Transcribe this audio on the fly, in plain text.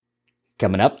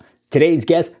Coming up, today's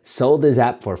guest sold his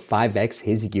app for 5x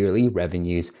his yearly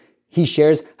revenues. He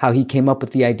shares how he came up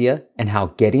with the idea and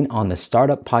how getting on the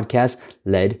Startup Podcast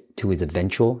led to his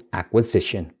eventual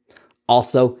acquisition.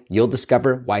 Also, you'll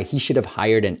discover why he should have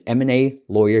hired an M&A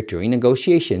lawyer during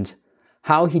negotiations,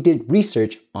 how he did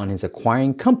research on his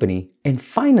acquiring company, and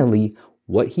finally,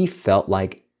 what he felt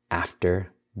like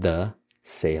after the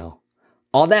sale.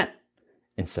 All that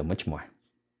and so much more.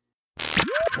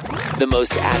 The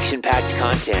most action-packed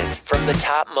content from the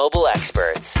top mobile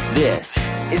experts. This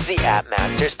is the App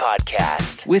Masters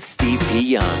Podcast with Steve P.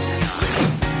 Young.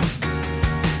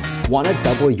 Want to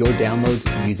double your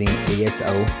downloads using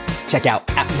ASO? Check out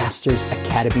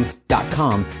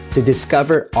appmastersacademy.com to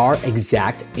discover our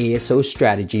exact ASO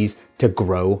strategies to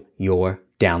grow your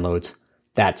downloads.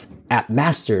 That's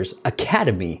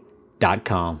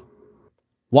appmastersacademy.com.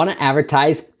 Want to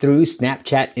advertise through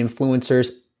Snapchat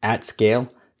influencers at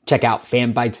scale? Check out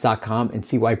fanbytes.com and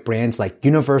see why brands like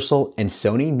Universal and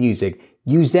Sony Music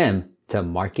use them to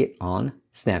market on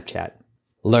Snapchat.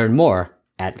 Learn more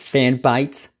at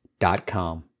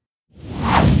fanbytes.com.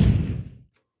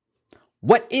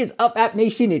 What is up, App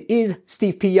Nation? It is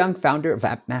Steve P. Young, founder of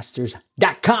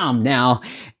appmasters.com. Now,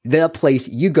 the place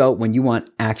you go when you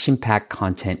want action-packed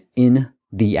content in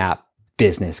the app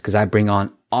business, because I bring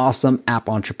on awesome app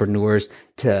entrepreneurs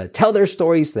to tell their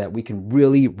stories so that we can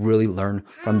really learn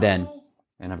from them.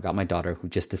 And I've got my daughter who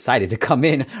just decided to come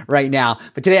in right now.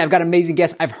 But today I've got an amazing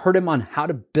guest. I've heard him on how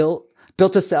to build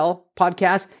to sell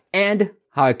podcast, and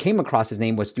how I came across his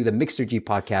name was through the Mixergy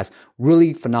podcast.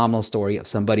 Really phenomenal story of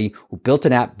somebody who built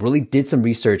an app, really did some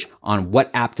research on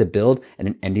what app to build,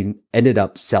 and ended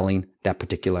up selling that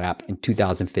particular app in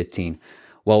 2015.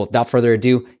 Well, without further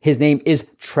ado, his name is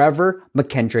Trevor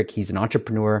McKendrick. He's an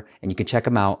entrepreneur, and you can check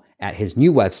him out at his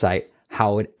new website,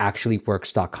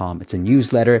 howitactuallyworks.com. It's a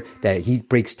newsletter that he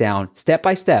breaks down step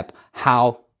by step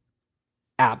how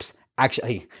apps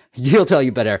actually, he'll tell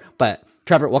you better. But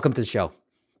Trevor, welcome to the show.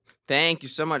 Thank you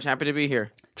so much. Happy to be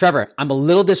here. Trevor, I'm a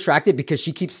little distracted because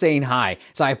she keeps saying hi.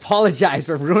 So I apologize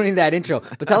for ruining that intro.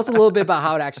 But tell us a little bit about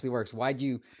how it actually works. Why did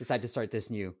you decide to start this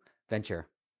new venture?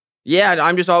 Yeah,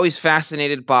 I'm just always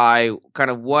fascinated by kind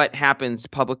of what happens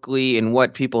publicly and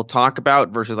what people talk about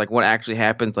versus like what actually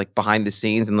happens like behind the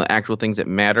scenes and the actual things that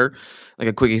matter. Like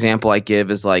a quick example I give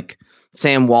is like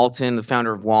Sam Walton, the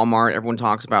founder of Walmart. Everyone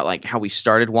talks about like how we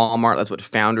started Walmart. That's what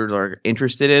founders are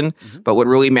interested in. Mm-hmm. But what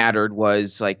really mattered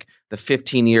was like the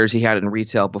 15 years he had in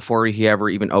retail before he ever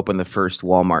even opened the first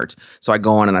Walmart. So I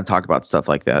go on and I talk about stuff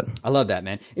like that. I love that,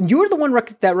 man. And you were the one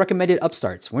that recommended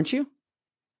Upstarts, weren't you?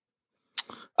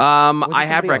 I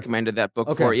have recommended that book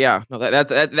before. Yeah, no,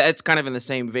 that's kind of in the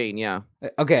same vein. Yeah.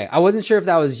 Okay, I wasn't sure if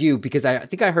that was you because I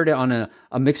think I heard it on a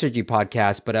Mixergy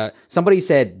podcast, but somebody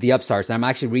said The Upstarts, and I'm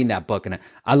actually reading that book, and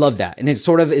I love that. And it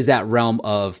sort of is that realm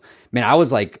of, man, I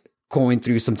was like going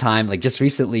through some time, like just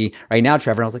recently, right now,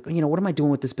 Trevor, I was like, what am I doing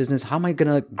with this business? How am I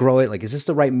going to grow it? Like, is this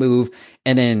the right move?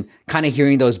 And then kind of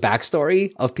hearing those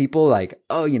backstory of people like,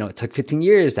 oh, it took 15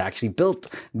 years to actually build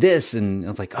this. And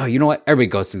it's like, oh, you know what?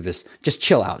 Everybody goes through this. Just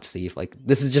chill out, Steve. Like,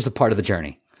 this is just a part of the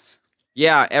journey.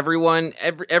 Yeah, everyone's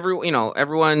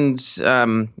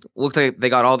looks like they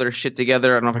got all their shit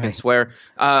together. I don't know if I can swear,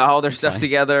 all their stuff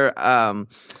together.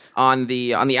 On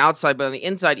the outside, but on the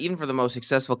inside, even for the most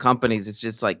successful companies, it's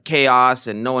just like chaos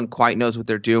and no one quite knows what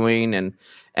they're doing and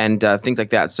things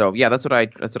like that. So yeah, that's what I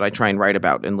try and write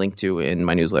about and link to in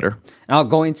my newsletter. And I'll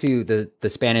go into the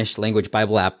Spanish language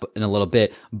Bible app in a little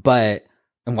bit,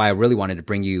 and why I really wanted to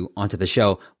bring you onto the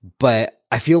show. But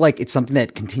I feel like it's something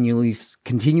that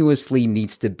continuously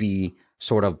needs to be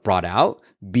sort of brought out,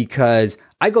 because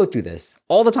I go through this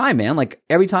all the time, man. Like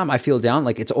every time I feel down,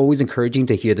 like it's always encouraging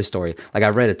to hear the story. Like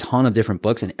I've read a ton of different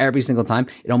books, and every single time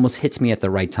it almost hits me at the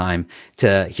right time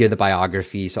to hear the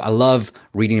biography. So I love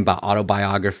reading about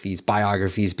autobiographies,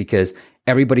 biographies, because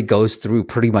everybody goes through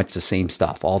pretty much the same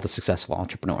stuff, all the successful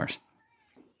entrepreneurs.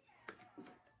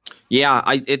 Yeah,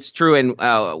 it's true. And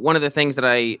one of the things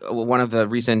that one of the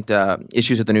recent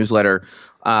issues of the newsletter,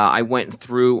 I went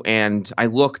through and I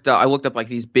looked up like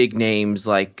these big names,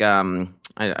 like I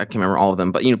can't remember all of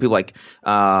them, but people like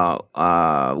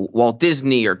Walt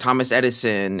Disney or Thomas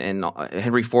Edison and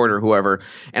Henry Ford or whoever.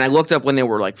 And I looked up when they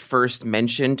were like first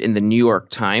mentioned in the New York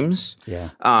Times.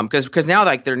 Yeah. Because now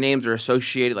like their names are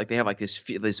associated, like they have like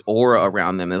this aura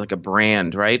around them. They're like a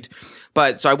brand, right?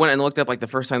 But so I went and looked up like the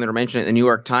first time they were mentioned in the New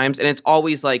York Times, and it's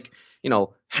always like,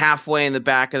 halfway in the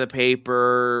back of the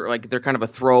paper, like they're kind of a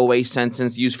throwaway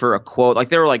sentence used for a quote. Like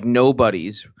they were like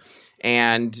nobodies.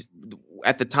 And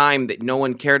at the time that no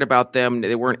one cared about them.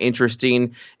 They weren't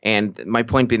interesting. And my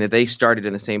point being that they started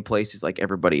in the same place as like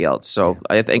everybody else. So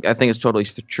I think it's totally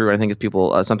true. I think it's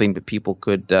people something that people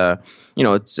could,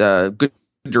 it's good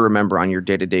to remember on your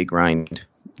day-to-day grind.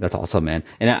 That's awesome, man.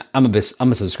 And I'm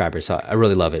a subscriber, so I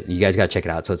really love it. You guys got to check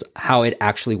it out. So it's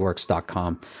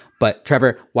howitactuallyworks.com. But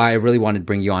Trevor, why I really wanted to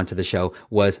bring you onto the show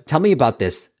was tell me about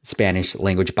this Spanish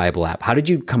language Bible app. How did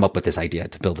you come up with this idea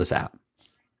to build this app?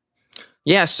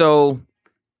 Yeah, so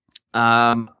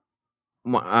I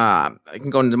can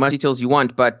go into the much details you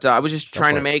want, but I was just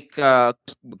trying to make a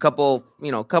couple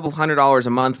 $100 a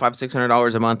month,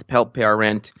 $500-$600 a month to help pay our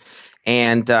rent.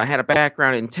 And I had a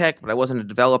background in tech, but I wasn't a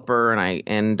developer.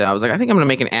 And I was like, I think I'm going to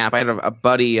make an app. I had a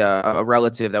buddy, a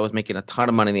relative that was making a ton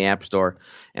of money in the App Store.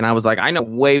 And I was like, I know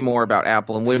way more about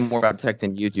Apple and way more about tech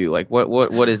than you do. Like,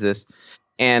 what is this?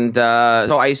 And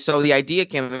so the idea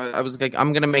came. I was like,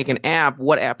 I'm going to make an app.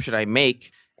 What app should I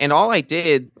make? And all I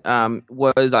did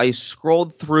was I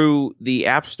scrolled through the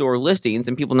App Store listings,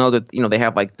 and people know that they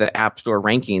have like the App Store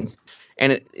rankings.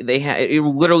 And it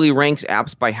literally ranks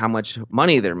apps by how much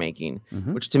money they're making,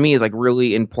 which to me is like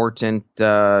really important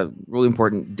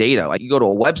data. Like you go to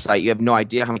a website, you have no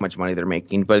idea how much money they're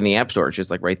making, but in the App Store, it's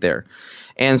just like right there.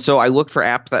 And so I looked for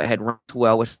apps that had ranked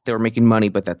well, which they were making money,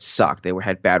 but that sucked. They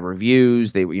had bad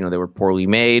reviews. They were poorly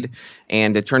made,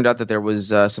 and it turned out that there was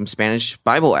some Spanish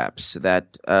Bible apps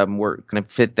that were going to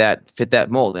fit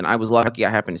that mold. And I was lucky; I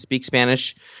happened to speak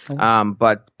Spanish,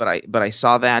 but I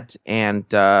saw that, and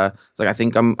it's like I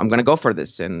think I'm going to go for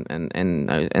this, and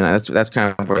that's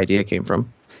kind of where the idea came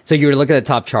from. So you were looking at the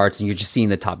top charts, and you're just seeing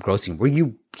the top grossing. Were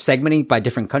you segmenting by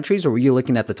different countries, or were you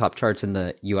looking at the top charts in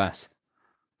the U.S.?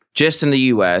 Just in the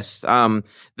U.S.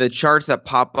 The charts that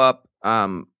pop up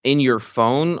in your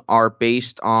phone are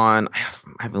based on –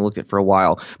 I haven't looked at it for a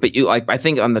while, but I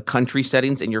think on the country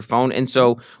settings in your phone. And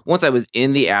so once I was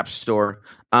in the App Store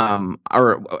and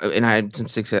I had some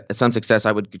success,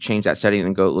 I would change that setting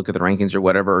and go look at the rankings or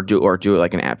whatever, or do it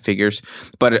like an app figures.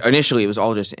 But initially, it was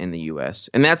all just in the U.S.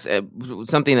 And that's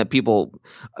something that people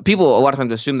a lot of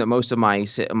times assume that most of my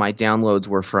downloads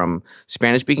were from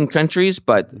Spanish-speaking countries,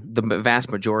 but the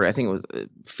vast majority, I think it was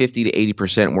 50 to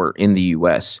 80%, were in the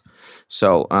U.S.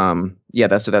 So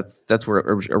that's where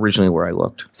originally where I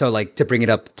looked. So like to bring it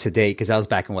up to date, because that was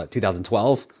back in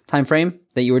 2012 timeframe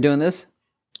that you were doing this?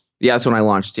 Yeah, that's when I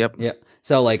launched. Yep.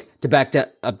 So like to back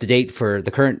that up to date for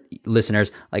the current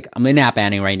listeners, like I'm in App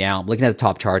Annie right now. I'm looking at the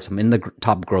top charts. I'm in the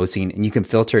top grossing, and you can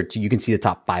filter you can see the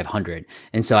top 500.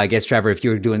 And so I guess, Trevor, if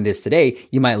you were doing this today,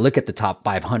 you might look at the top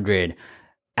 500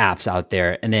 apps out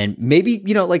there, and then maybe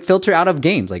like filter out of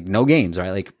games, like no games, right?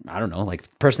 Like I don't know, like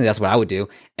personally that's what I would do,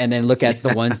 and then look at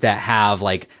the ones that have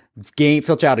like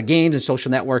filter out of games and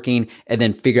social networking, and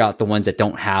then figure out the ones that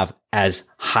don't have as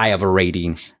high of a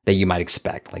rating that you might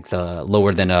expect, like the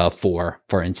lower than a 4,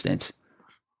 for instance.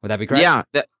 Would that be correct?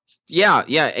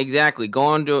 Yeah, exactly. Go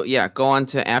on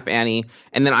to App Annie,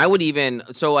 and then I would even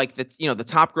the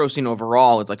top grossing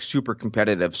overall is like super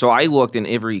competitive. So I looked in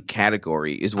every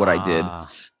category is what I did,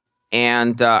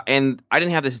 and I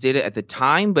didn't have this data at the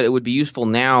time, but it would be useful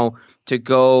now to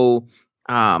go.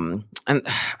 And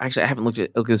actually, I haven't looked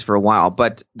at this for a while,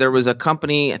 but there was a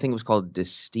company, I think it was called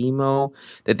Destimo,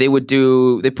 that they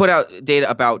put out data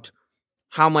about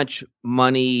how much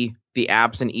money the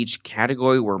apps in each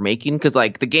category were making. Because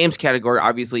like the games category,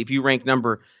 obviously, if you rank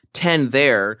number 10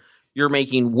 there, you're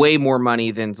making way more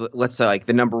money than, let's say, like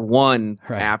the number 1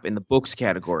 app in the books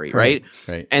category, right?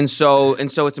 And so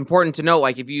it's important to know,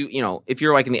 like if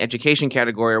you're like in the education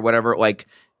category or whatever, like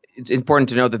it's important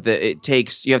to know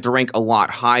that you have to rank a lot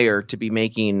higher to be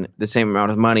making the same amount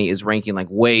of money as ranking like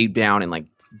way down in like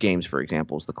games, for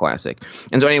example, is the classic.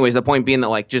 And so anyways, the point being that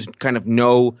like just kind of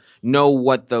know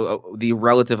what the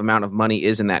relative amount of money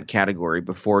is in that category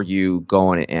before you go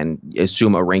on and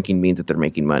assume a ranking means that they're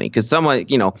making money. Because someone,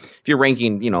 if you're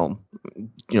ranking,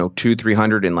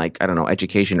 200-300 in like, I don't know,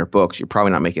 education or books, you're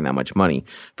probably not making that much money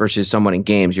versus someone in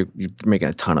games, you're making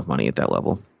a ton of money at that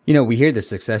level. We hear the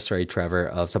success story, Trevor,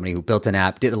 of somebody who built an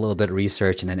app, did a little bit of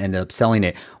research, and then ended up selling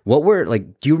it. What were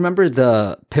do you remember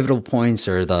the pivotal points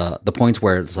or the points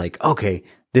where it's like, okay,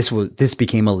 this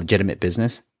became a legitimate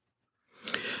business?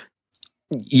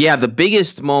 Yeah, the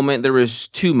biggest moment, there was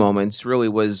 2 moments really,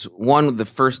 was one, the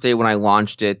first day when I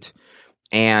launched it,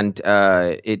 and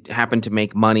it happened to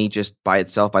make money just by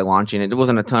itself by launching it. It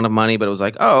wasn't a ton of money, but it was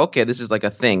like, oh, okay, this is like a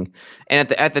thing. And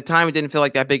at the time, it didn't feel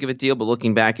like that big of a deal, but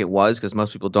looking back, it was, because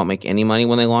most people don't make any money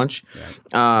when they launch.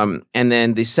 Yeah. And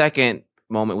then the second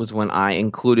moment was when I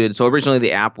included – so originally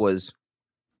the app was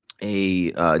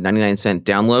a 99-cent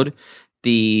download.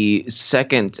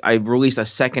 I released a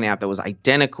second app that was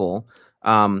identical,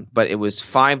 but it was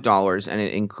 $5 and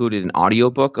it included an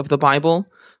audiobook of the Bible.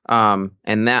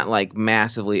 And that like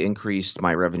massively increased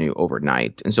my revenue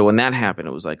overnight. And so when that happened,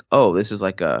 it was like, oh, this is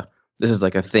like a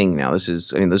thing now. This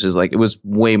is like, it was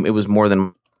more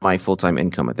than my full-time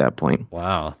income at that point.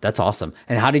 Wow. That's awesome.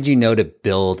 And how did you know to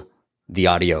build the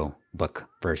audio book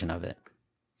version of it?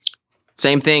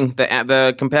 Same thing.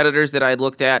 The competitors that I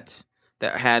looked at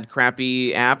that had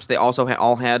crappy apps, they also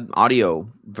all had audio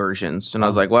versions. And I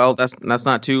was like, well, that's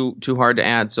not too hard to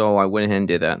add. So I went ahead and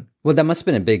did that. Well, that must have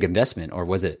been a big investment, or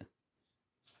was it?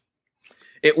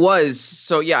 It was.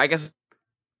 So yeah, I guess.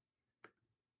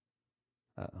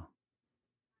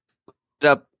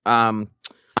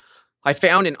 I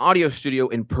found an audio studio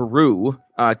in Peru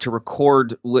to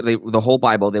record the whole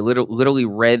Bible. They literally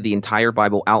read the entire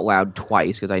Bible out loud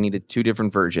twice because I needed 2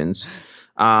 different versions.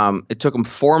 It took them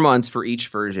 4 months for each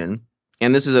version.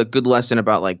 And this is a good lesson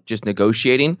about like just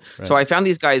negotiating. Right. So I found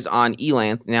these guys on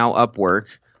Elance, now Upwork,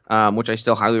 which I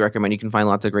still highly recommend. You can find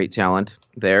lots of great talent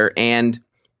there. And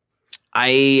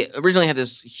I originally had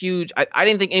this huge – I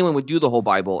didn't think anyone would do the whole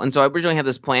Bible. And so I originally had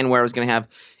this plan where I was going to have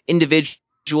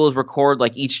individuals record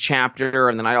like each chapter,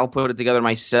 and then I'd all put it together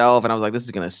myself. And I was like, this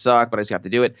is going to suck, but I just have to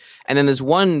do it. And then this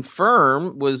one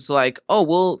firm was like, oh,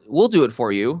 we'll do it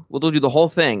for you. We'll do the whole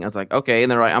thing. I was like, okay.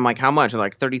 And I'm like, how much? They're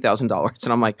like $30,000.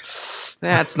 And I'm like,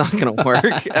 that's not going to work.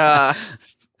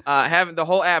 Having the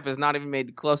whole app has not even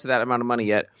made close to that amount of money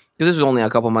yet, because this was only a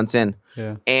couple months in.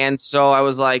 Yeah. And so I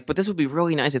was like, but this would be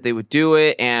really nice if they would do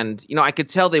it. And, I could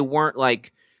tell they weren't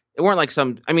like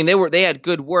some, I mean, they had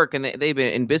good work and they've been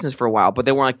in business for a while, but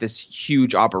they weren't like this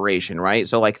huge operation. Right.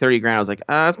 So like 30 grand, I was like,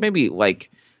 that's maybe like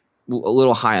a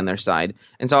little high on their side.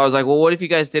 And so I was like, well, what if you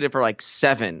guys did it for like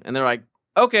 7? And they're like,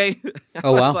 okay.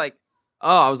 Oh, wow.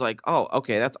 I was like, oh,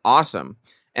 okay. That's awesome.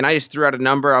 And I just threw out a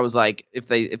number. I was like, if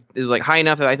it was like high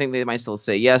enough that I think they might still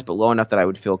say yes, but low enough that I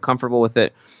would feel comfortable with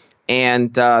it.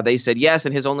 And they said yes.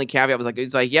 And his only caveat was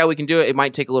yeah, we can do it. It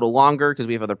might take a little longer because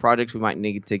we have other projects we might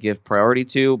need to give priority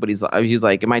to. But he's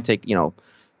like, it might take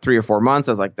 3 or 4 months.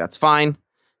 I was like, that's fine.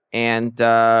 And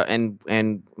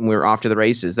we're off to the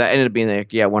races. That ended up being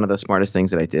one of the smartest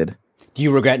things that I did. Do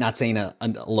you regret not saying a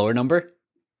lower number?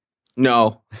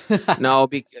 No,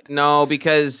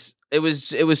 because it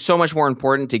was so much more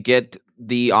important to get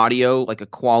the audio, like a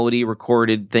quality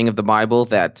recorded thing of the Bible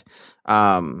that,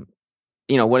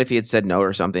 what if he had said no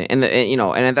or something? And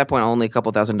at that point, only a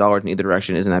couple $1,000s in either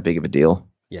direction isn't that big of a deal.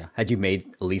 Yeah. Had you made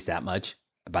at least that much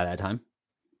by that time?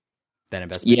 That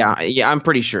investment? Yeah, I'm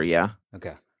pretty sure. Yeah.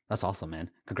 Okay. That's awesome, man.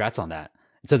 Congrats on that.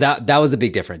 So that was a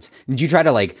big difference. Did you try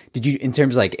to in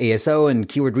terms of like ASO and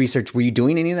keyword research, were you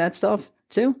doing any of that stuff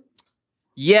too?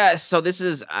 Yeah, so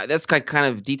that's kind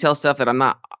of detail stuff that I'm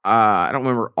not. I don't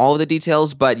remember all of the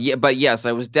details, but yes,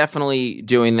 I was definitely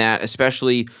doing that,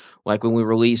 especially like when we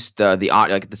released the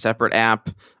like the separate app.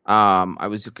 I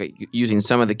was using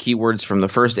some of the keywords from the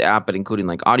first app, but including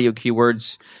like audio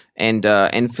keywords, and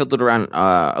fiddled around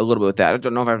a little bit with that. I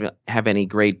don't know if I have any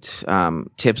great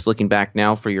tips looking back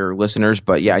now for your listeners,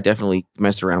 but yeah, I definitely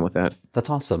messed around with that. That's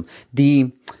awesome.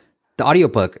 The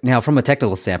audiobook, now from a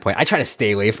technical standpoint, I try to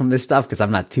stay away from this stuff because I'm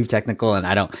not too technical and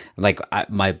I don't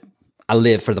I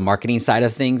live for the marketing side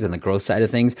of things and the growth side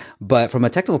of things. But from a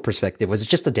technical perspective, was it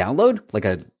just a download, like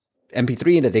a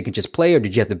MP3 that they could just play, or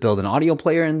did you have to build an audio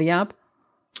player in the app?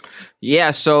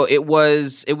 Yeah, so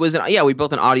we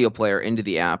built an audio player into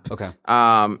the app. Okay.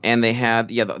 And they had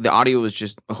the audio was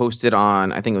just hosted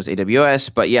on, I think it was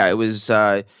AWS, but yeah, it was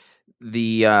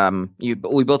we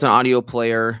built an audio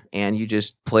player and you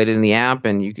just played it in the app,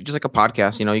 and you could just like a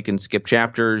podcast, you can skip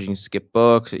chapters, you can skip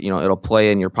books, it'll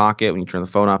play in your pocket when you turn the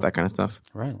phone off, that kind of stuff.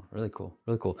 Right. Really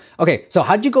cool. Okay. So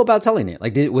how did you go about selling it?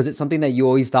 Like, was it something that you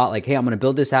always thought like, hey, I'm going to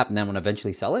build this app and then I'm going to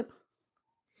eventually sell it?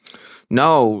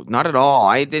 No, not at all.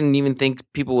 I didn't even think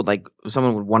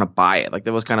someone would want to buy it. Like,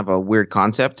 that was kind of a weird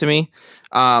concept to me.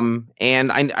 And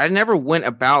I never went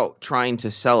about trying to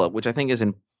sell it, which I think is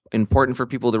important for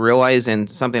people to realize, and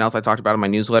something else I talked about in my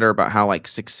newsletter about how like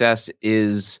success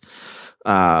is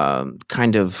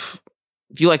kind of,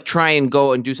 if you like try and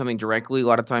go and do something directly, a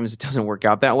lot of times it doesn't work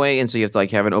out that way, and so you have to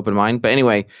like have an open mind. But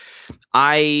anyway,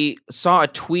 I saw a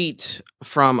tweet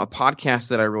from a podcast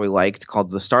that I really liked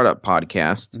called the Startup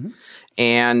Podcast, mm-hmm.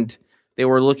 and they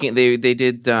were looking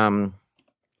they're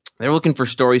looking for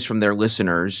stories from their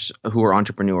listeners who are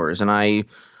entrepreneurs, and I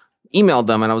emailed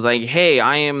them and I was like, hey,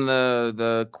 I am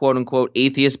the quote unquote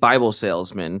atheist Bible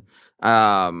salesman.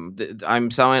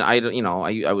 I'm selling.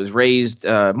 I was raised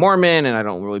Mormon, and I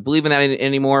don't really believe in that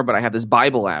anymore. But I have this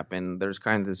Bible app, and there's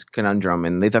kind of this conundrum,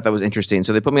 and they thought that was interesting,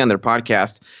 so they put me on their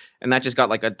podcast, and that just got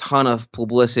like a ton of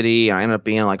publicity. I ended up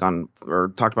being like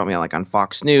talked about me on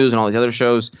Fox News and all these other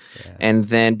shows, and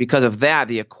then because of that,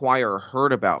 the acquirer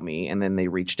heard about me, and then they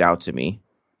reached out to me.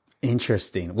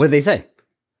 Interesting. What did they say?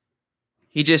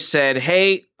 He just said,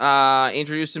 "Hey,"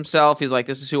 introduced himself. He's like,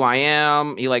 "This is who I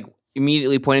am." He like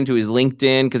immediately pointed to his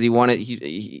LinkedIn because he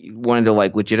wanted to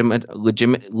like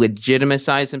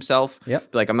legitimize himself.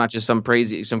 Yep. Like, I'm not just some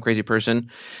crazy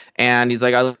person. And he's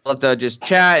like, "I'd love to just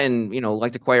chat and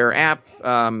like to acquire app.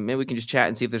 Maybe we can just chat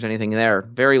and see if there's anything there."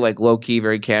 Very like low key,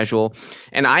 very casual.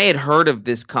 And I had heard of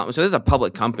this company. So this is a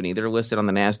public company. They're listed on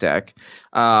the NASDAQ.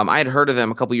 I had heard of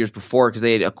them a couple years before because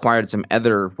they had acquired some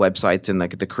other websites in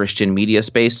like the Christian media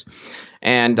space.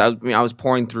 And I was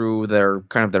pouring through their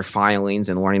filings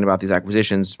and learning about these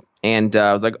acquisitions, and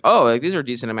I was like, "Oh, like, these are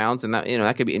decent amounts, and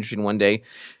that could be interesting one day."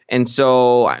 And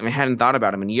so I hadn't thought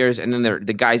about them in years. And then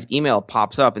the guy's email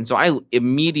pops up, and so I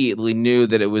immediately knew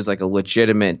that it was like a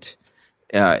legitimate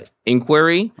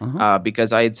inquiry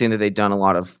because I had seen that they'd done a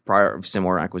lot of prior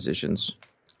similar acquisitions.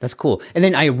 That's cool. And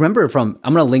then I remember I'm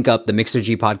going to link up the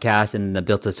Mixergy podcast and the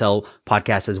Built to Sell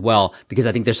podcast as well, because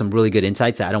I think there's some really good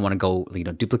insights that I don't want to go,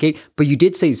 duplicate. But you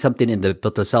did say something in the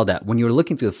Built to Sell that when you were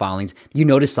looking through the filings, you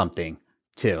noticed something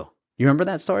too. You remember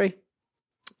that story?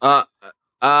 That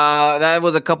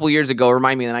was a couple years ago.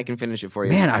 Remind me, and I can finish it for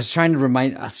you. Man, I was trying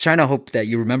to hope that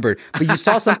you remembered. But you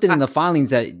saw something in the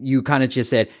filings that you kind of just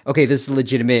said, okay, this is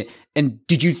legitimate. And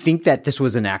did you think that this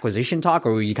was an acquisition talk,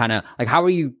 or were you kind of like, how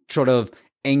were you sort of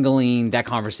angling that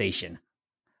conversation?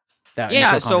 So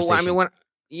when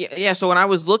I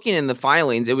was looking in the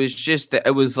filings, it was just that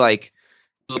it was like,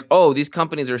 oh, these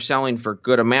companies are selling for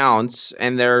good amounts,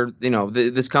 and they're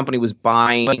this company was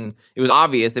buying. It was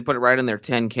obvious. They put it right in their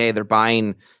 10K. They're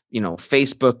buying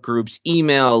Facebook groups,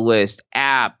 email list,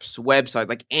 apps, websites,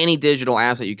 like any digital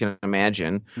asset you can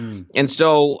imagine. And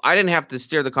so I didn't have to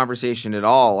steer the conversation at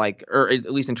all, or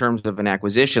at least in terms of an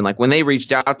acquisition. Like when they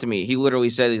reached out to me, he literally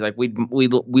said, he's like,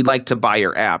 we'd like to buy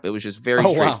your app. It was just very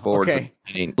straightforward. Wow. Okay.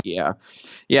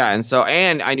 Yeah. And so,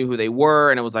 and I knew who they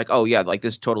were, and it was like, oh yeah, like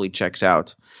this totally checks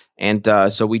out. And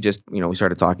so we just, we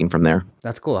started talking from there.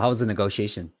 That's cool. How was the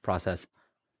negotiation process?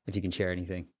 If you can share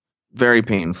anything. Very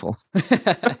painful.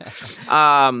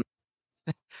 I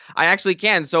actually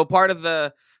can. So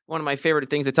one of my favorite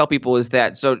things to tell people is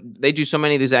that, so they do so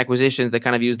many of these acquisitions, they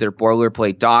kind of use their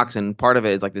boilerplate docs, and part of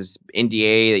it is like this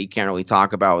NDA that you can't really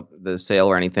talk about the sale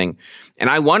or anything. And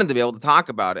I wanted to be able to talk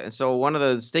about it. And so one of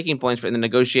the sticking points in the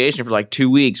negotiation for like 2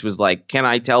 weeks was like, can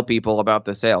I tell people about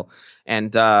the sale?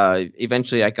 And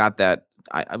eventually I got that.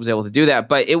 I was able to do that,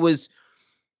 but it was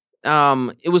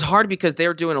hard because they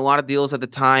were doing a lot of deals at the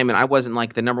time, and I wasn't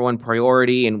like the number one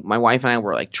priority, and my wife and I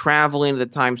were like traveling at the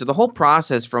time. So the whole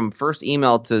process from first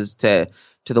email to the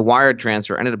wire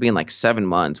transfer ended up being like 7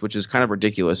 months, which is kind of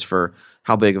ridiculous for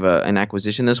how big of an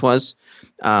acquisition this was.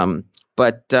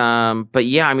 But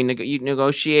yeah, I mean, you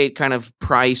negotiate kind of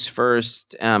price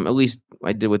first, at least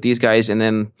I did with these guys, and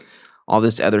then all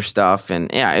this other stuff. And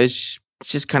yeah, it's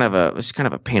just kind of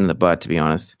a pain in the butt, to be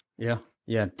honest. Yeah.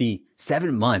 Yeah, the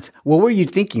 7 months. What were you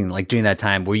thinking like during that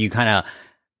time? Were you kind of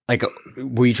like,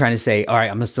 were you trying to say, all right,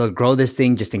 I'm gonna still grow this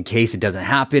thing just in case it doesn't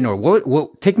happen? Or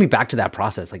what take me back to that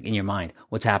process, like in your mind,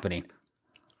 what's happening?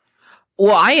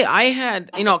 Well, I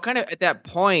had, kind of at that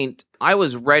point, I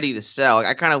was ready to sell.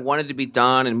 I kind of wanted to be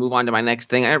done and move on to my next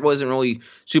thing. I wasn't really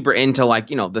super into like,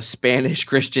 the Spanish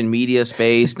Christian media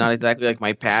space, not exactly like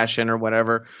my passion or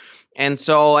whatever. And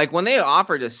so like when they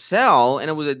offered to sell and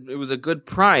it was a good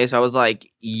price, I was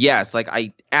like, yes, like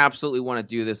I absolutely want to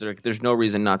do this. There's no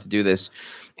reason not to do this.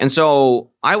 And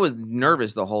so I was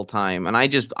nervous the whole time, and I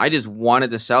just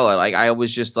wanted to sell it. Like I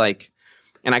was just like,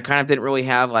 and I kind of didn't really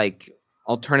have like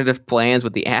alternative plans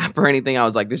with the app or anything. I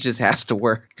was like, this just has to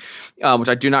work, which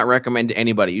I do not recommend to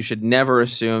anybody. You should never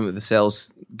assume that the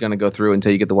sale's going to go through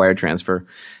until you get the wire transfer.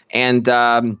 And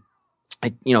I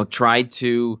tried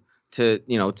to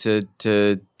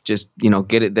just,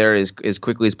 get it there as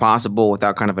quickly as possible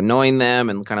without kind of annoying them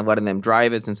and kind of letting them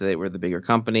drive it since they were the bigger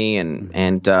company.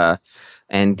 But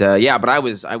I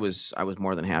was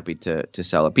more than happy to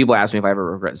sell it. People ask me if I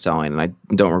ever regret selling, and I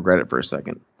don't regret it for a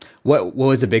second. What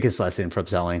was the biggest lesson from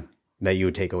selling that you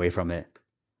would take away from it?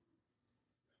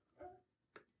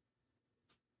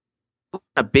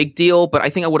 A big deal, but I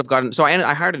think I would have gotten, so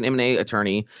I hired an M&A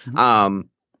attorney.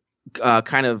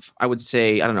 Kind of, I would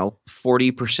say, I don't know,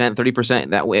 40%,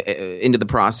 30% that way into the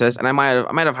process. And I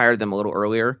might have hired them a little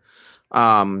earlier.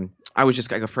 I was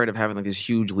just like afraid of having like this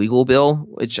huge legal bill,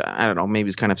 which I don't know, maybe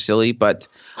is kind of silly, but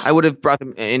I would have brought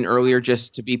them in earlier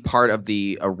just to be part of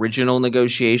the original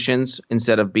negotiations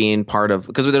instead of being part of,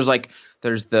 because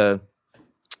there's the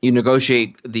you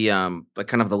negotiate the like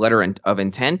kind of the letter of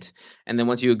intent, and then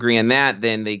once you agree on that,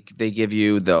 then they give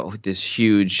you this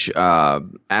huge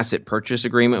asset purchase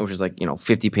agreement, which is like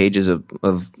 50 pages of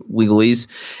legalese.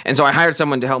 And so I hired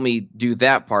someone to help me do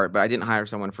that part, but I didn't hire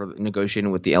someone for negotiating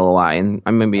with the LOI. And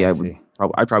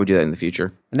I'd probably do that in the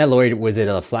future. And that lawyer, was it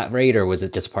a flat rate or was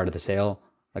it just part of the sale,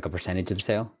 like a percentage of the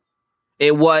sale?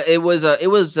 It was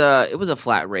a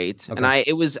flat rate, okay. And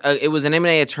it was an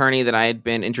M&A attorney that I had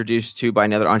been introduced to by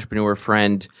another entrepreneur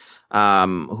friend,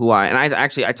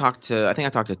 I talked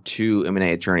to two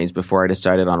M&A attorneys before I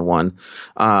decided on one,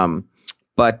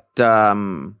 but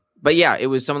yeah, it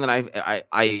was someone that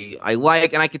I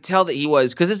like, and I could tell that he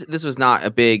was, because this was not a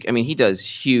big, I mean, he does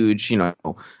huge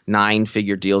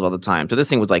 9-figure deals all the time, so this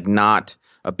thing was like not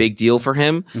a big deal for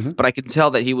him, but I could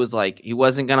tell that he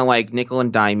wasn't gonna like nickel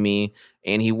and dime me.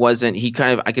 And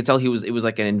I could tell it was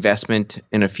like an investment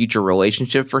in a future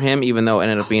relationship for him, even though it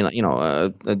ended up being,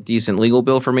 a decent legal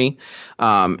bill for me.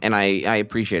 And I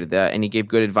appreciated that. And he gave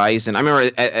good advice. And I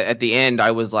remember at the end, I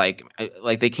was like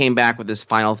they came back with this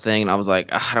final thing, and I was like,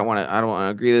 I don't want to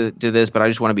agree to this, but I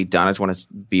just want to be done. I just want to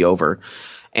be over.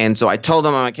 And so I told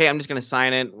him, I'm like, hey, I'm just going to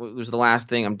sign it. It was the last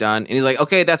thing. I'm done. And he's like,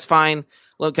 okay, that's fine.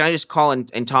 Look, can I just call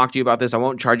and talk to you about this? I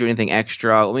won't charge you anything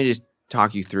extra. Let me just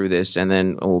talk you through this, and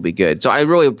then we'll be good. So I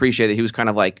really appreciate that he was kind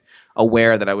of like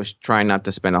aware that I was trying not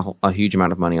to spend a huge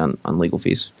amount of money on legal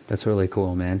fees. That's really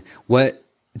cool, man.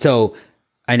 So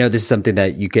I know this is something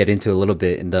that you get into a little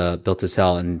bit in the Built to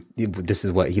Sell, and this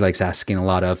is what he likes asking a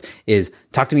lot of, is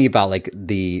talk to me about like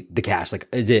the cash. Like,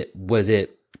 what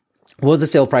was the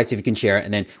sale price, if you can share it,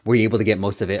 and then were you able to get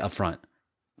most of it up front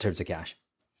in terms of cash?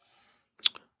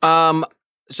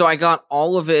 So I got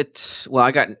all of it. Well,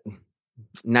 I got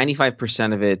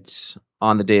 95% of it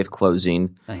on the day of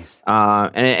closing. Nice.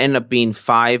 And it ended up being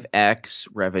 5x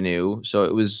revenue. So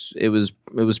it was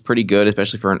pretty good,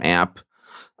 especially for an app.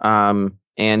 I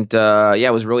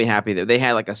was really happy that they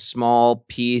had like a small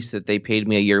piece that they paid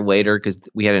me a year later, because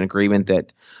we had an agreement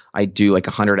that I do like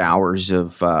 100 hours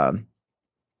of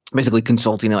basically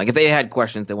consulting. Like if they had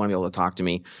questions, they want to be able to talk to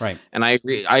me. Right. And I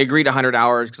agreed 100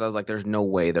 hours because I was like, there's no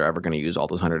way they're ever going to use all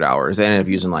those 100 hours. They ended up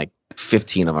using like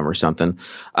 15 of them or something.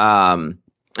 And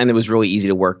it was really easy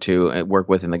to work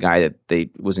with. And the guy that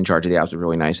was in charge of the apps was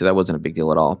really nice. So that wasn't a big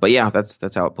deal at all. But yeah,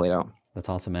 that's how it played out. That's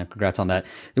awesome, man. Congrats on that.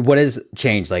 What has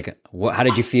changed? Like, how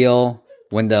did you feel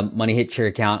when the money hit your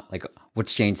account? Like,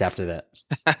 what's changed after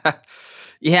that?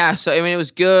 Yeah, so I mean, it was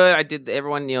good.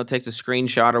 Everyone, takes a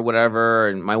screenshot or whatever,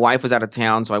 and my wife was out of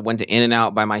town, so I went to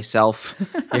In-N-Out by myself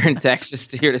here in Texas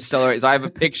to celebrate. So I have a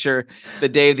picture the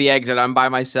day of the exit. I'm by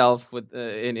myself with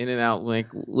in In-N-Out, like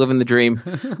living the dream.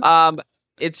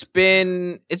 It's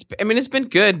been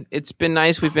good. It's been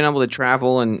nice. We've been able to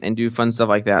travel and do fun stuff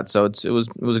like that. So it was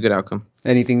a good outcome.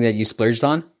 Anything that you splurged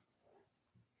on?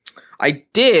 I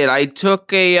did. I took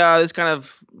this kind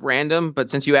of random,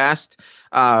 but since you asked.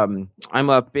 I'm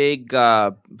a big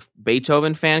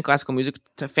Beethoven fan, classical music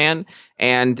fan,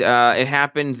 and it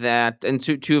happened that, and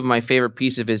two of my favorite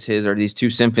pieces of his are these two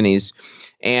symphonies,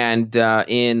 and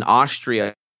in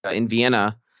Austria, in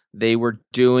Vienna, there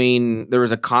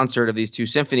was a concert of these two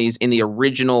symphonies in the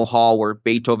original hall where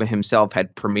Beethoven himself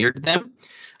had premiered them.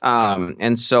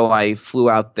 And so I flew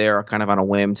out there kind of on a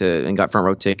whim and got front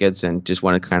row tickets and just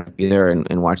wanted to kind of be there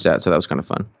and watch that. So that was kind of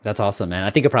fun. That's awesome, man. I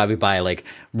think I'd probably buy like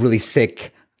really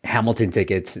sick Hamilton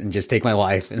tickets and just take my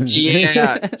wife.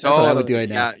 Yeah, that's what I would do right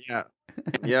now. Yeah.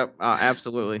 Yep.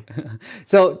 Absolutely.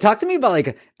 So talk to me about,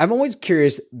 like, I'm always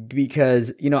curious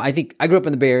because, I think I grew up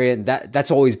in the Bay Area, and that's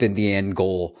always been the end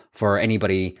goal for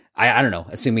anybody. I don't know,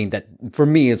 assuming that for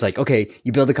me, it's like, okay,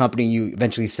 you build a company, you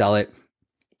eventually sell it.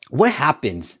 What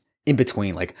happens in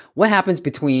between? Like, what happens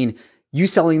between you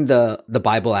selling the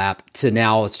Bible app to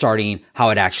now starting how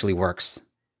it actually works?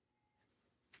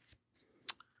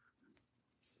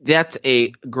 That's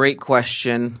a great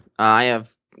question. I have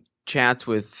chats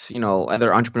with,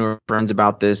 other entrepreneur friends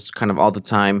about this kind of all the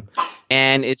time.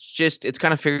 And it's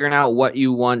kind of figuring out what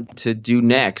you want to do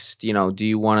next. Do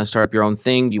you want to start up your own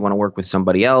thing? Do you want to work with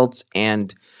somebody else?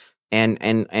 And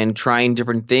trying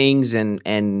different things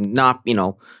and not,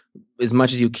 as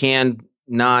much as you can,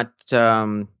 not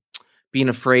being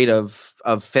afraid of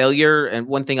failure. And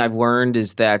one thing I've learned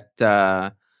is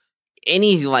that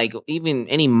even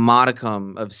any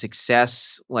modicum of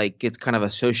success, like, gets kind of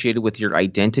associated with your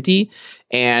identity,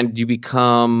 and you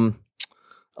become,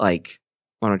 like,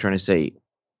 what am I trying to say?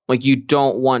 Like, you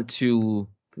don't want to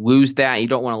lose that. You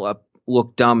don't want to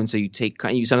look dumb, and so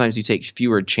sometimes you take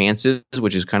fewer chances,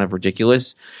 which is kind of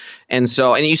ridiculous. And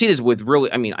you see this with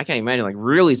really, I mean, I can't imagine like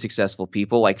really successful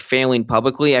people like failing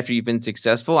publicly after you've been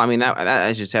successful. I mean,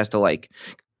 that just has to like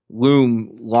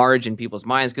loom large in people's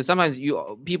minds, because sometimes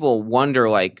people wonder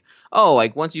like, oh,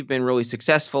 like once you've been really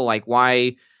successful, like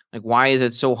why is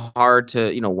it so hard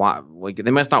to, why, like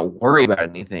they must not worry about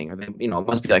anything, or they, it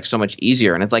must be like so much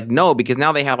easier. And it's like, no, because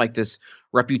now they have like this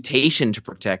reputation to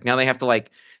protect. Now they have to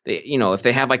like, if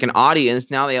they have like an audience,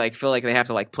 now they like feel like they have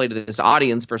to like play to this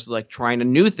audience versus like trying a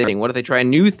new thing. What if they try a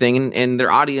new thing and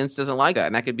their audience doesn't like that?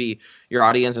 And that could be your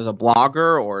audience as a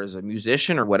blogger or as a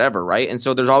musician or whatever, right? And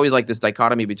so there's always like this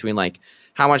dichotomy between like,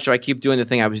 how much do I keep doing the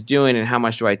thing I was doing, and how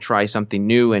much do I try something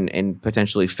new and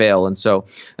potentially fail? And so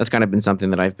that's kind of been something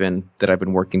that I've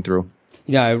been working through.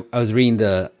 I was reading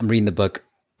I'm reading the book,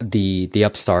 the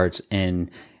Upstarts, and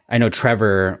I know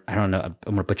Trevor, I don't know, I'm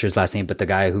going to butcher his last name, but the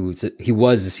guy he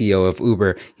was the CEO of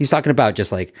Uber, he's talking about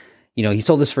just like, he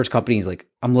sold his first company. He's like,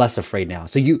 I'm less afraid now.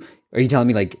 So are you telling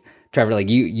me like, Trevor, like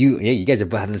you guys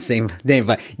have the same name,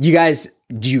 but you guys,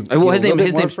 his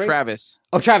name's Travis.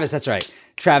 Oh, Travis. That's right.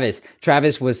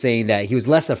 Travis was saying that he was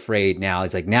less afraid now.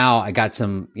 It's like, now I got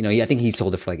some, I think he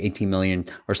sold it for like 18 million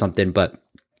or something, but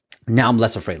now I'm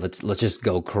less afraid. Let's just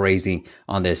go crazy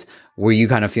on this. Were you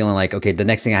kind of feeling like, okay, the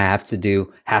next thing I have to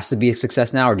do has to be a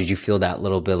success now? Or did you feel that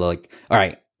little bit like, all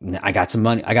right, I got some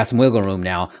money, I got some wiggle room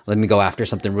now. Let me go after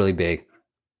something really big.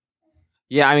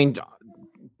 Yeah. I mean,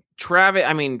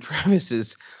 Travis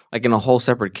is like in a whole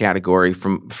separate category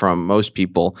from most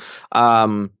people.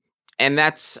 And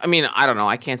that's, I mean, I don't know.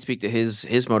 I can't speak to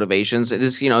his motivations.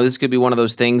 This could be one of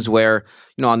those things where,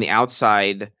 on the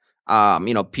outside,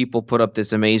 people put up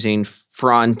this amazing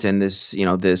front and this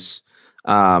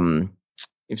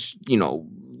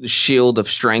shield of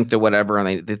strength or whatever,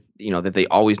 and that they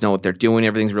always know what they're doing.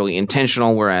 Everything's really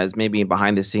intentional. Whereas maybe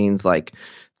behind the scenes, like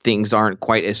things aren't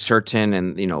quite as certain,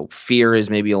 and fear is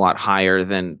maybe a lot higher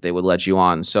than they would let you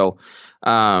on. So,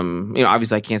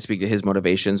 obviously I can't speak to his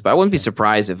motivations, but I wouldn't be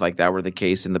surprised if like that were the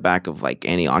case in the back of like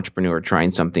any entrepreneur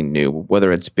trying something new,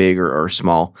 whether it's big or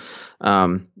small.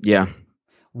 Yeah.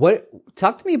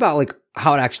 Talk to me about like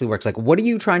how it actually works. Like, what are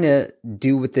you trying to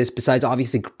do with this besides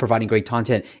obviously providing great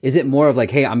content? Is it more of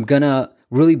like, hey, I'm gonna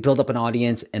really build up an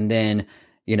audience, and then,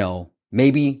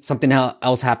 maybe something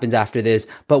else happens after this?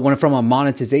 But from a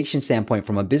monetization standpoint,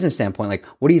 from a business standpoint, like,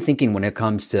 what are you thinking when it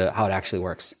comes to how it actually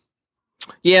works?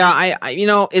 Yeah,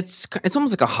 it's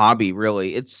almost like a hobby,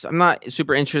 really. I'm not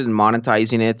super interested in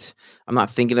monetizing it. I'm not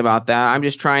thinking about that. I'm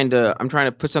trying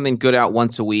to put something good out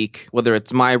once a week, whether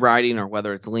it's my writing or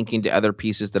whether it's linking to other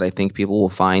pieces that I think people will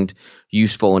find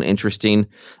useful and interesting.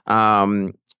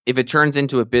 If it turns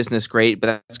into a business, great,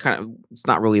 but it's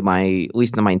not really at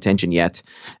least not my intention yet,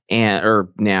 and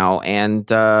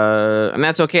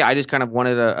that's okay. I just kind of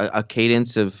wanted a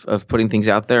cadence of putting things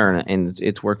out there, and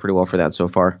it's worked pretty well for that so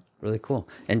far. Really cool.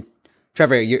 And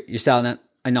Trevor, you're selling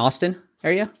in Austin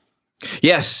area?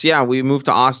 Yes. Yeah. We moved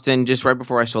to Austin just right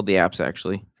before I sold the apps,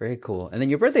 actually. Very cool. And then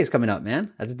your birthday's coming up,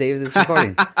 man. That's the day of this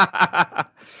recording.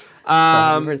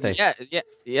 Birthday.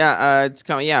 Yeah. It's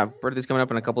coming. Yeah. Birthday's coming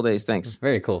up in a couple days. Thanks.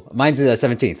 Very cool. Mine's the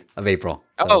 17th of April.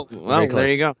 So well, there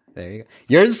you go. There you go.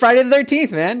 Yours is Friday the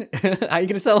 13th, man. How are you going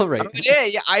to celebrate?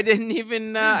 Yeah. I didn't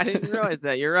realize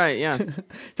that. You're right. Yeah.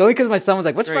 It's only because my son was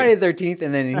like, what's Friday the 13th?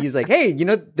 And then he's like, hey,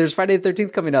 there's Friday the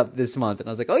 13th coming up this month. And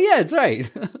I was like, oh yeah, it's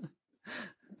right.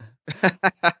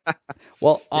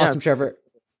 Well, awesome, yeah. Trevor.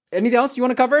 Anything else you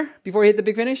want to cover before we hit the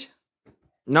big finish?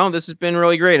 No, this has been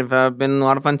really great. It's been a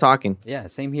lot of fun talking. Yeah,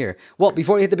 same here. Well,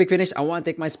 before we hit the big finish, I want to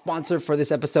thank my sponsor for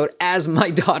this episode, as my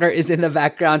daughter is in the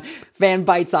background,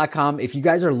 fanbytes.com. If you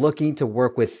guys are looking to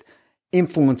work with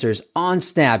influencers on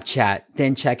Snapchat,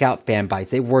 then check out FanBytes.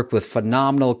 They work with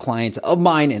phenomenal clients of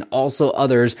mine and also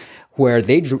others where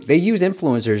they use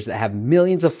influencers that have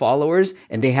millions of followers,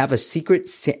 and they have a secret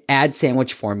ad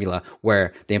sandwich formula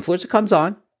where the influencer comes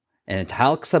on and it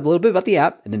talks a little bit about the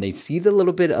app, and then they see the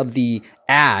little bit of the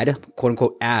ad, quote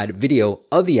unquote ad video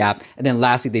of the app, and then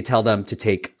lastly, they tell them to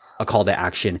take a call to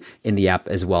action in the app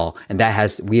as well. And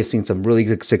we have seen some really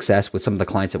good success with some of the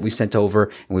clients that we sent over,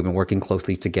 and we've been working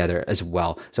closely together as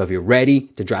well. So if you're ready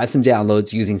to drive some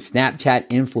downloads using Snapchat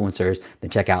influencers, then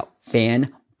check out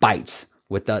FanBytes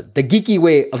with the geeky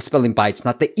way of spelling bytes,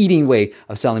 not the eating way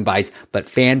of spelling bytes, but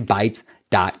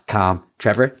fanbytes.com.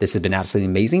 Trevor, this has been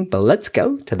absolutely amazing, but let's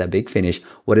go to the big finish.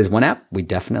 What is one app we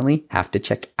definitely have to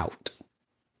check out?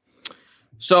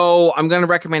 So I'm going to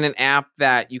recommend an app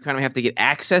that you kind of have to get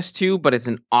access to, but it's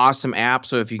an awesome app.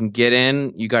 So if you can get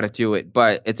in, you got to do it.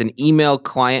 But it's an email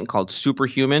client called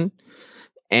Superhuman.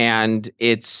 and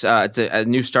it's a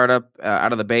new startup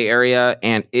out of the Bay Area,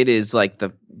 and it is like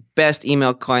the best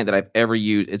email client that I've ever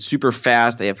used. It's super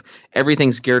fast. They have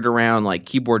everything geared around like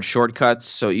keyboard shortcuts,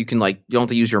 so you can you don't have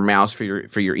to use your mouse for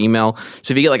your email.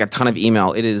 So if you get like a ton of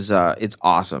email, it's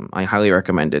awesome. I highly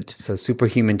recommend it. So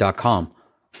superhuman.com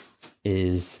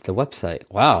is the website.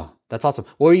 Wow, that's awesome.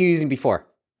 What were you using before?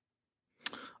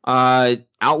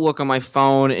 Outlook on my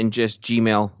phone and just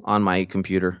Gmail on my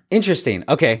computer. Interesting.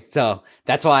 Okay, so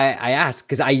that's why I asked,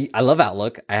 because I love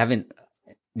Outlook. I haven't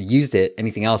used it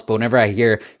anything else, but whenever I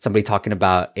hear somebody talking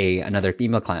about another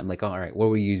email client, I'm like, oh, all right, what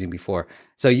were you using before?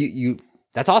 So you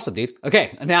that's awesome, dude.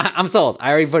 Okay, now I'm sold. I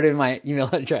already put in my email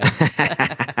address.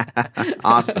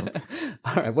 Awesome.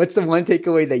 All right, what's the one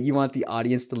takeaway that you want the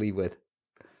audience to leave with?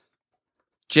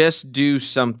 Just do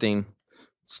something.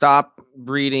 Stop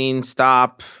reading,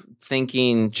 stop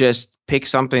thinking, just pick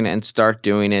something and start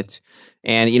doing it.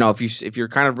 And if you're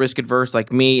kind of risk adverse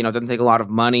like me, it doesn't take a lot of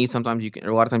money. A lot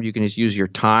of times you can just use your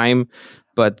time,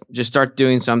 but just start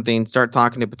doing something, start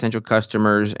talking to potential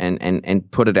customers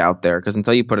and put it out there, because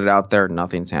until you put it out there,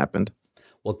 nothing's happened.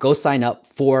 Well, go sign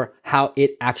up for How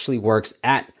It Actually Works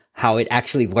at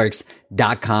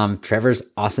howitactuallyworks.com. Trevor's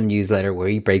awesome newsletter where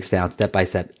he breaks down step by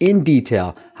step in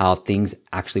detail how things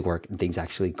actually work and things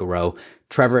actually grow.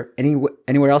 Trevor,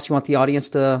 anywhere else you want the audience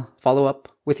to follow up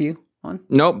with you on?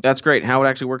 Nope, that's great.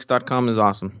 Howitactuallyworks.com is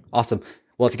awesome. Awesome.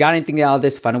 Well, if you got anything out of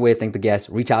this, find a way to thank the guest,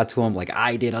 reach out to him like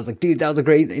I did. I was like, dude, that was a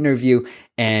great interview,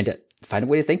 and find a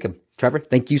way to thank him. Trevor,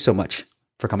 thank you so much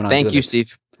for coming on. Thank you,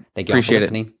 Steve. Thank you all for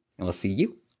listening, and we'll see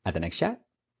you at the next chat.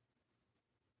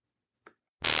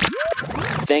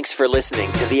 Thanks for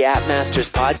listening to the App Masters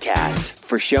podcast.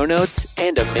 For show notes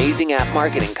and amazing app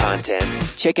marketing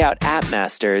content, check out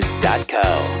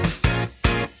appmasters.co.